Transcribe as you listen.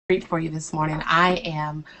treat for you this morning. I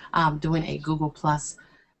am doing a Google Plus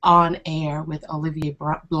on air with Olivier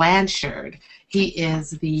Blanchard. He is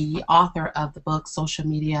the author of the book Social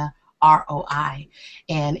Media ROI.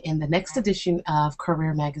 And in the next edition of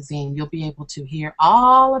Career Magazine, you'll be able to hear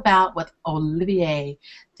all about what Olivier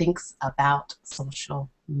thinks about social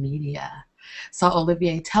media. So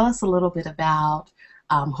Olivier, tell us a little bit about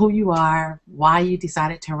who you are, why you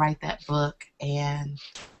decided to write that book, and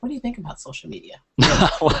what do you think about social media?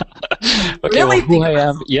 Okay, well, who I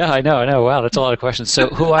am? Yeah, I know. Wow, that's a lot of questions. So,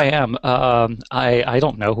 who I am? I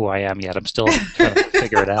don't know who I am yet. I'm still trying to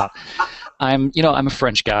figure it out. I'm a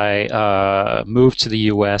French guy. Moved to the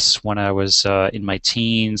U.S. when I was in my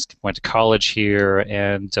teens. Went to college here,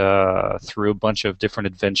 and through a bunch of different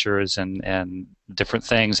adventures and different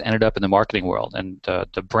things, ended up in the marketing world and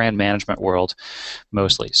the brand management world,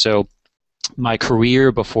 mostly. So my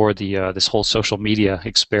career before this whole social media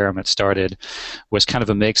experiment started was kind of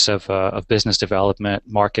a mix of business development,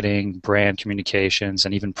 marketing, brand communications,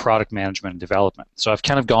 and even product management and development. So I've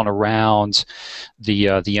kind of gone around the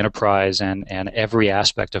enterprise and every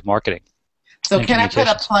aspect of marketing. So can I put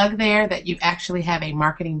a plug there that you actually have a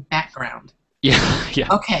marketing background? Yeah.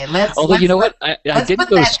 Okay, Although you know what, I didn't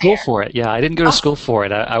go to school for it. Yeah, I didn't go to school for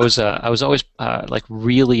it. I was always like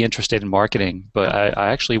really interested in marketing, but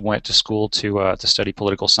I actually went to school to study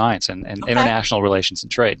political science and international relations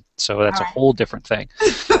and trade. So that's a whole different thing.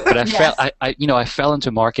 But I fell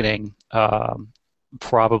into marketing.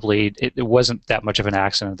 Probably it wasn't that much of an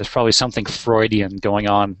accident. There's probably something Freudian going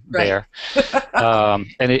on there. And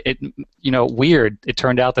it weird. It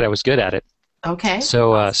turned out that I was good at it. Okay.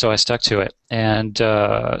 So I stuck to it, and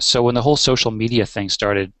so when the whole social media thing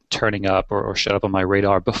started turning up or showed up on my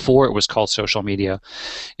radar before it was called social media,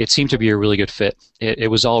 it seemed to be a really good fit.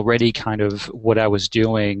 It was already kind of what I was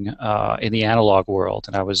doing in the analog world,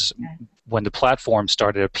 and I was when the platforms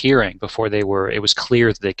started appearing before it was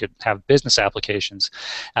clear that they could have business applications.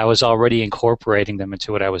 I was already incorporating them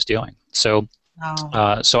into what I was doing. So.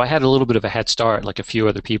 So I had a little bit of a head start, like a few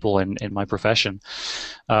other people in my profession,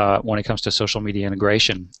 when it comes to social media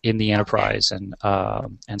integration in the enterprise, and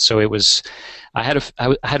so it was. I had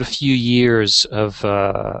a few years of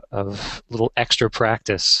little extra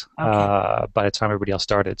practice by the time everybody else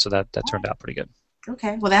started, so that turned out pretty good.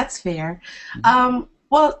 Okay, well that's fair.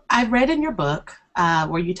 Well, I read in your book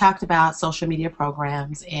where you talked about social media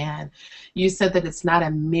programs, and you said that it's not a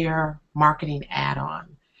mere marketing add-on.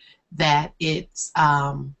 That it's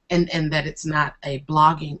and that it's not a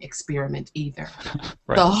blogging experiment either.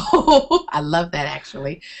 Right. So I love that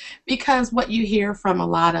actually, because what you hear from a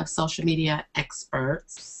lot of social media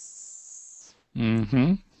experts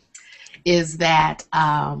is that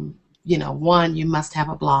one, you must have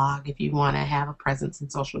a blog if you want to have a presence in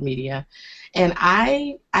social media, and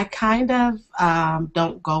I kind of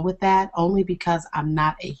don't go with that, only because I'm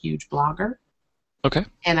not a huge blogger. Okay.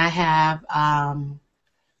 And I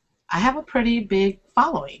have a pretty big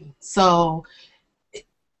following. So,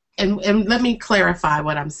 and let me clarify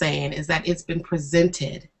what I'm saying is that it's been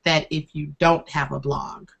presented that if you don't have a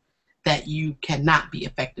blog, that you cannot be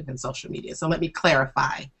effective in social media. So let me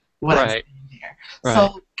clarify what I'm saying here. Right.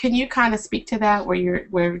 So can you kind of speak to that where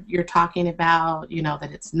you're talking about,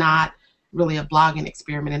 that it's not really a blogging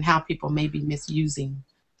experiment and how people may be misusing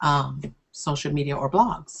social media or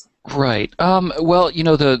blogs? Right. Well,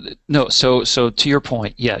 so to your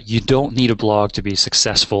point, yeah, you don't need a blog to be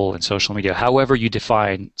successful in social media, however you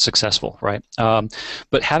define successful, right?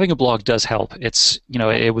 But having a blog does help. It's,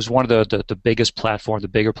 it was one of the biggest platforms, the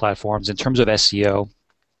bigger platforms in terms of SEO.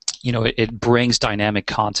 It brings dynamic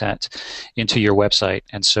content into your website,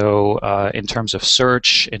 and so in terms of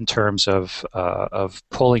search, in terms of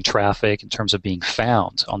pulling traffic, in terms of being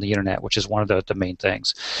found on the internet, which is one of the main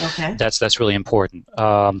things. Okay. That's really important,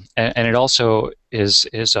 and it also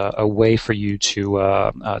is a way for you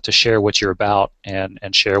to share what you're about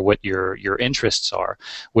and share what your interests are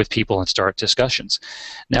with people and start discussions.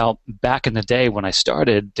 Now, back in the day when I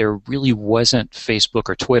started, there really wasn't Facebook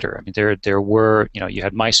or Twitter. I mean, there were, you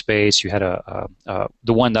had MySpace, you had the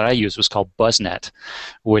one that I used was called BuzzNet,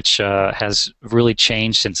 which has really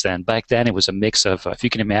changed since then. Back then, it was a mix of, if you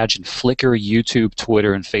can imagine, Flickr, YouTube,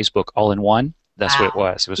 Twitter, and Facebook all in one. That's what it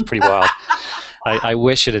was. It was pretty wild. I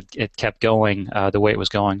wish it kept going the way it was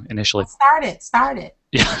going initially. Start it.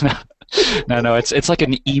 Yeah, no. It's like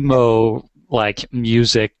an emo like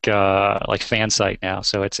music like fan site now.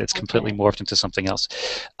 So it's completely morphed into something else.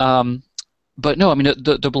 But no, I mean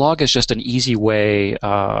the blog is just an easy way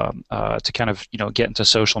to kind of get into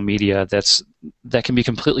social media that can be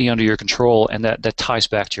completely under your control, and that ties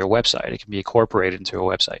back to your website. It can be incorporated into a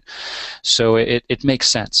website, so it makes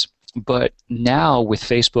sense. But now with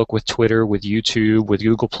Facebook, with Twitter, with YouTube, with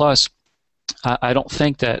Google Plus, I don't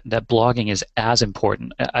think that blogging is as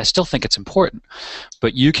important. I still think it's important,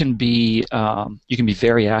 but you can be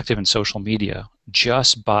very active in social media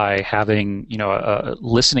just by having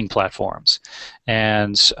listening platforms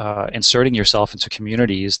and inserting yourself into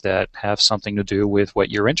communities that have something to do with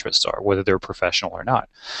what your interests are, whether they're professional or not.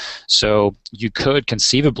 So you could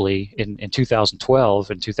conceivably in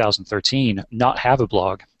 2012 and 2013 not have a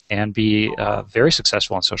blog and be very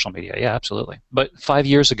successful on social media. Yeah, absolutely. But 5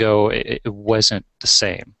 years ago, it wasn't the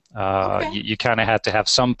same. Okay. You kind of had to have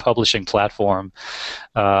some publishing platform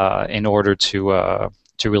in order to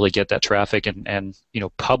really get that traffic and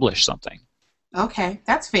publish something. Okay,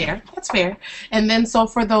 that's fair. That's fair. And then, so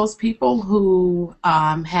for those people who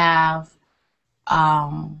have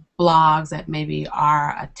blogs that maybe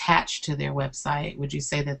are attached to their website, would you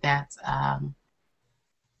say that that's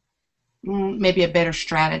maybe a better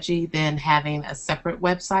strategy than having a separate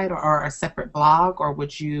website or a separate blog, or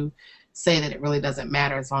would you say that it really doesn't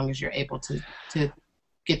matter as long as you're able to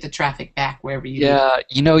get the traffic back wherever you Yeah,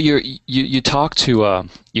 you talk to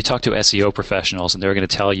SEO professionals, and they're going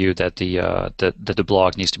to tell you that the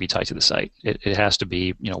blog needs to be tied to the site. It has to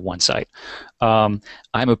be one site. I'm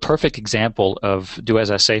a perfect example of do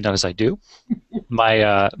as I say, not as I do.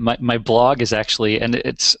 My blog is actually, and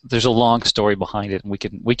there's a long story behind it, and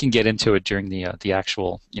we can get into it during the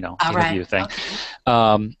actual interview thing.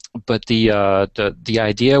 Okay. But the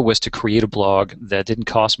idea was to create a blog that didn't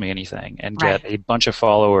cost me anything and get a bunch of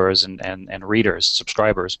followers and readers,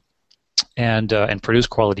 subscribers, and produce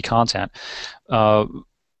quality content on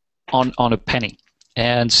a penny.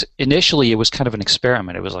 And initially, it was kind of an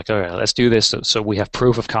experiment. It was like, all right, let's do this so we have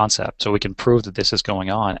proof of concept, so we can prove that this is going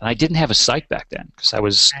on. And I didn't have a site back then because I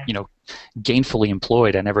was, gainfully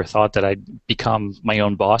employed. I never thought that I'd become my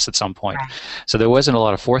own boss at some point. Right. So there wasn't a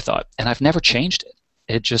lot of forethought. And I've never changed it.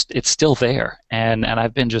 It's still there, and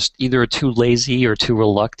I've been just either too lazy or too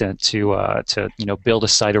reluctant to build a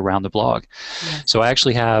site around the blog. Yes. So I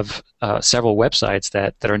actually have several websites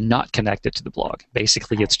that are not connected to the blog.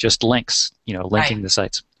 Basically, it's just links, linking the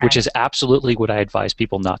sites, which is absolutely what I advise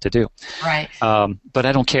people not to do. Right. But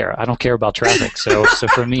I don't care. I don't care about traffic. So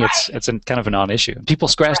for me, it's kind of a non-issue. People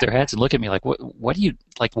scratch their heads and look at me like, what do you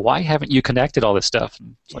like? Why haven't you connected all this stuff?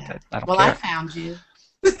 Like, I don't care. Well, I found you.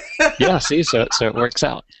 Yeah, see, so it works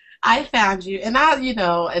out. I found you, and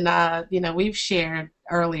we've shared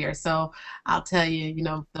earlier, so I'll tell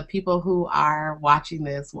you, the people who are watching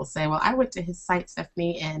this will say, well, I went to his site,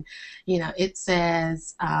 Stephanie, and, it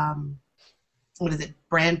says, what is it,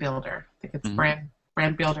 Brand Builder. I think it's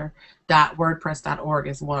brandbuilder.wordpress.org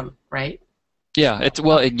is one, right? Yeah, I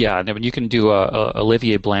mean, you can do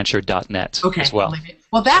olievierblanchard.net as well.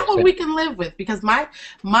 Well, that one we can live with because my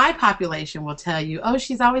population will tell you, oh,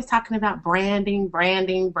 she's always talking about branding.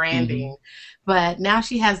 Mm-hmm. But now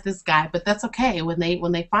she has this guy. But that's okay. When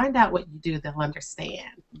they find out what you do, they'll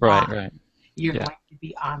understand. Right. You're going to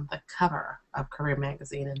be on the cover of Career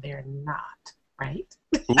Magazine, and they're not, right?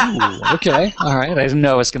 Ooh, okay. All right. I didn't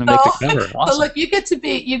know I was going to make the cover. Awesome. So look, you get to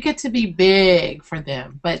be big for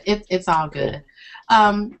them, but it's all good.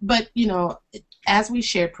 Cool. But as we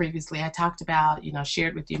shared previously, I talked about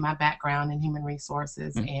shared with you my background in human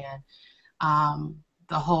resources and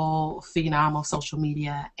the whole phenom of social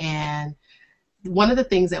media. And one of the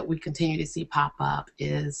things that we continue to see pop up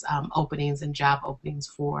is openings and job openings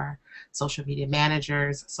for social media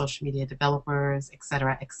managers, social media developers, et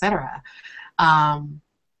cetera, et cetera.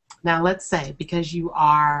 Now, let's say, because you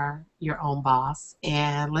are your own boss,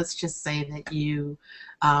 and let's just say that you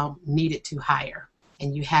needed to hire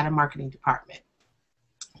and you had a marketing department,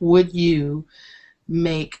 would you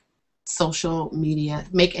make a social media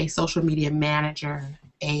manager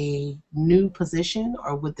a new position,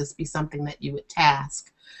 or would this be something that you would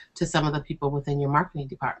task to some of the people within your marketing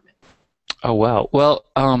department? Oh, wow. Well,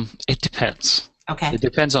 it depends. Okay. It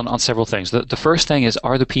depends on several things. The first thing is,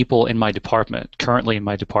 are the people currently in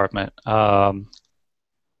my department,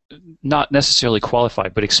 not necessarily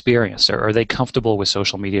qualified, but experienced? Are they comfortable with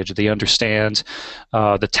social media? Do they understand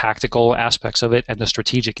the tactical aspects of it and the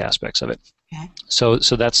strategic aspects of it? Okay. So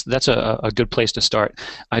that's a good place to start.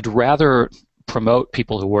 I'd rather promote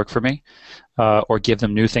people who work for me or give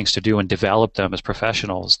them new things to do and develop them as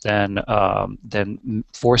professionals than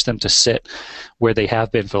force them to sit where they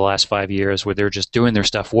have been for the last 5 years, where they're just doing their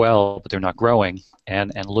stuff well, but they're not growing,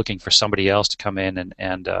 and looking for somebody else to come in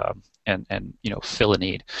and fill a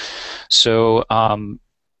need. So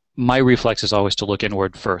my reflex is always to look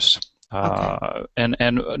inward first. Okay. And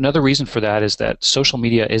another reason for that is that social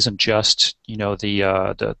media isn't just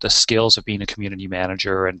the skills of being a community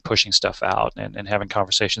manager and pushing stuff out and having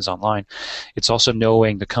conversations online. It's also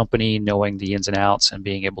knowing the company, knowing the ins and outs, and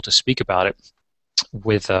being able to speak about it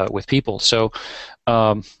with people. So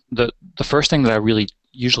the first thing that I really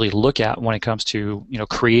usually look at when it comes to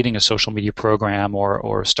creating a social media program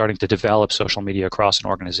or starting to develop social media across an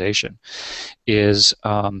organization is,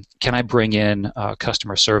 can I bring in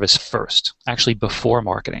customer service first, actually before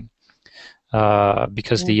marketing?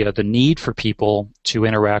 Because the need for people to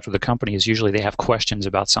interact with the company is usually they have questions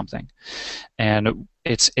about something, and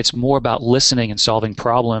it's more about listening and solving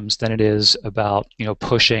problems than it is about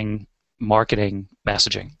pushing marketing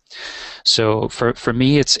messaging. So for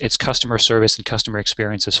me, it's customer service and customer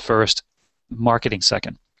experiences first, marketing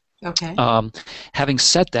second. Okay. Having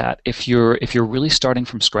said that, if you're really starting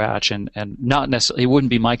from scratch and not necessarily, it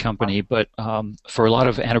wouldn't be my company, but for a lot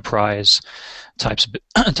of enterprise types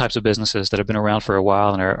of businesses that have been around for a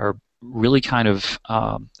while and are really kind of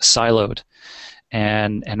siloed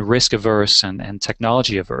and risk averse and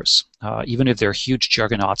technology averse, even if they're huge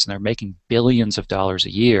juggernauts and they're making billions of dollars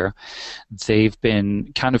a year, they've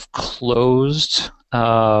been kind of closed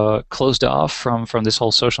off from this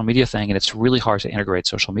whole social media thing, and it's really hard to integrate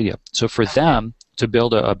social media. So for them to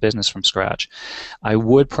build a business from scratch, I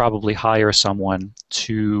would probably hire someone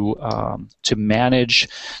to manage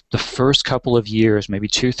the first couple of years, maybe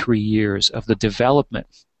 2-3 years of the development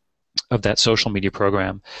of that social media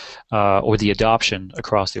program or the adoption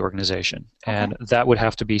across the organization. And that would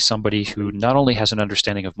have to be somebody who not only has an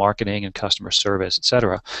understanding of marketing and customer service, et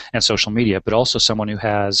cetera, and social media, but also someone who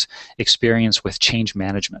has experience with change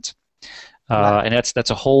management. And that's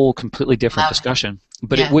a whole completely different discussion.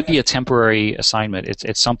 But it would be a temporary assignment.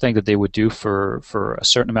 It's something that they would do for a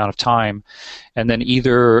certain amount of time, and then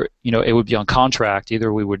either it would be on contract.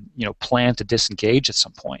 Either we would plan to disengage at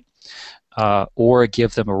some point, or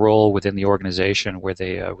give them a role within the organization where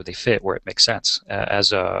they fit, where it makes sense,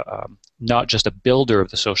 as a not just a builder of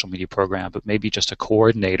the social media program, but maybe just a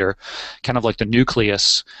coordinator, kind of like the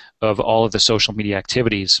nucleus of all of the social media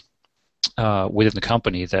activities within the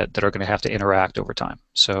company that are going to have to interact over time.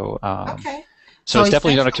 So so it's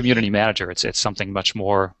definitely not a community manager. It's something much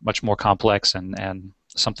more complex and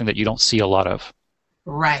something that you don't see a lot of.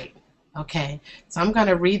 Right. Okay, so I'm going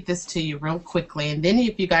to read this to you real quickly, and then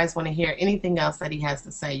if you guys want to hear anything else that he has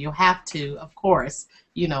to say, you'll have to, of course,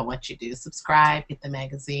 you know what you do. Subscribe, get the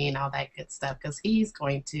magazine, all that good stuff, because he's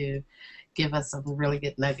going to give us some really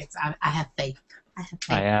good nuggets. I have faith. I have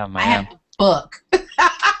faith. I am. I have a book.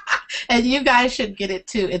 And you guys should get it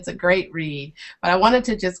too. It's a great read. But I wanted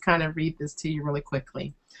to just kind of read this to you really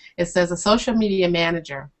quickly. It says a social media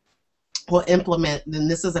manager will implement, and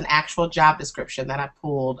this is an actual job description that I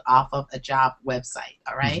pulled off of a job website,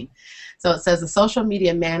 all right? So it says a social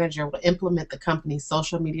media manager will implement the company's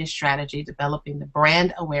social media strategy, developing the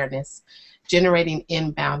brand awareness, generating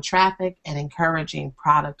inbound traffic, and encouraging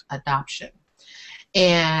product adoption.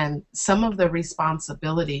 And some of the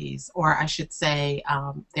responsibilities, or I should say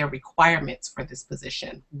their requirements for this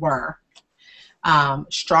position were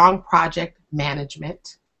strong project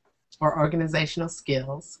management or organizational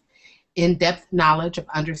skills, in-depth knowledge of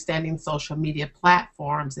understanding social media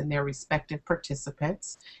platforms and their respective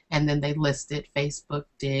participants, and then they listed Facebook,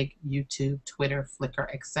 Dig, YouTube, Twitter,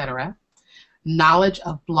 Flickr, etc. Knowledge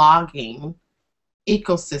of blogging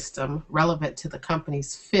ecosystem relevant to the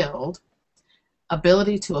company's field,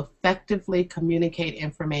 ability to effectively communicate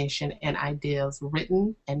information and ideas in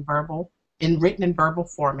written and verbal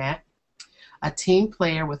format, a team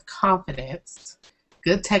player with confidence,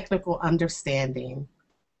 good technical understanding,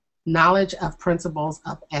 knowledge of principles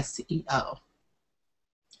of SEO.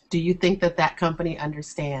 Do you think that company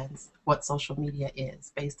understands what social media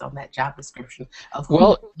is based on that job description of who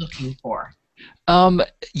you're looking for?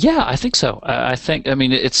 Yeah, I think so. I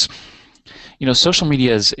mean, it's, social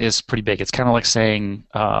media is pretty big. It's kind of like saying,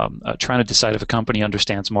 trying to decide if a company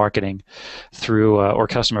understands marketing through or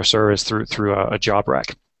customer service through a job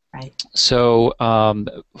rec. Right. So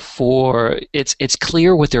it's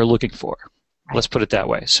clear what they're looking for. Let's put it that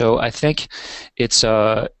way. So I think it's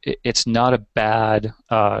not a bad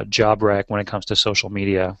job rec when it comes to social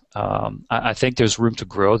media. I think there's room to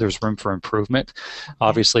grow. There's room for improvement.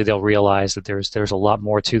 Obviously, they'll realize that there's a lot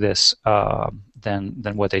more to this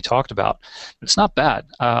than what they talked about. But it's not bad.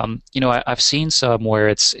 I've seen some where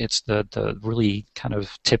it's the really kind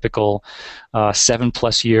of typical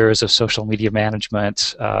 7+ years of social media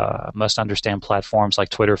management. Must understand platforms like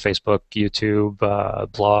Twitter, Facebook, YouTube,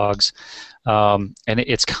 blogs. And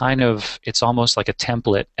it's almost like a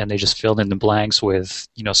template, and they just filled in the blanks with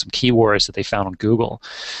some keywords that they found on Google.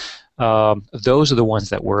 those are the ones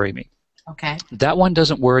that worry me. Okay. That one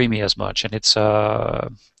doesn't worry me as much, and it's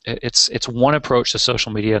one approach to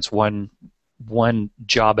social media. It's one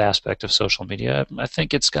job aspect of social media. I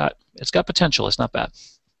think it's got potential. It's not bad.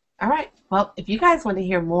 All right. Well, if you guys want to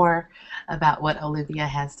hear more about what Olivier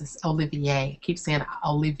has to Olivier, keep saying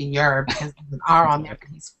Olivier because there's an R on there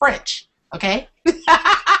because he's French. Okay.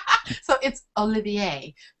 So it's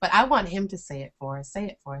Olivier, but I want him to say it for us. Say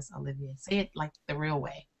it for us, Olivier. Say it like the real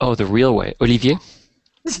way. Oh, the real way. Olivier?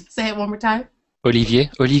 Say it one more time. Olivier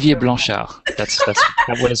Blanchard. That's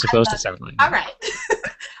what it's supposed to sound like. All right.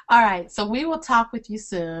 All right. So we will talk with you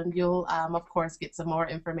soon. You'll, of course, get some more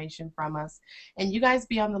information from us. And you guys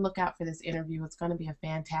be on the lookout for this interview. It's going to be a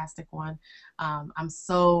fantastic one. I'm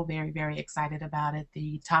so very, very excited about it.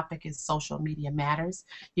 The topic is social media matters.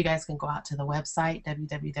 You guys can go out to the website,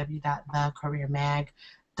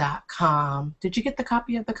 www.thecareermag.com. Did you get the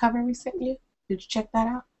copy of the cover we sent you? Did you check that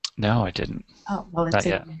out? No, I didn't. Oh, well, it's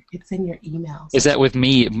in your emails. Is that with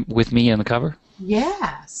me on the cover?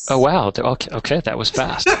 Yes. Oh, wow. Okay, that was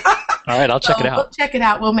fast. All right, I'll check it out. We'll check it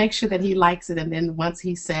out. We'll make sure that he likes it, and then once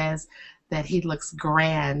he says that he looks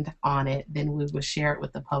grand on it, then we will share it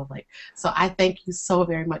with the public. So I thank you so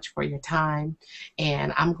very much for your time,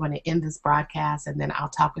 and I'm going to end this broadcast, and then I'll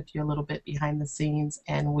talk with you a little bit behind the scenes,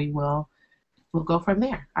 and we'll go from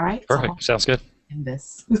there. All right? Perfect. Sounds good. In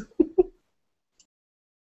this.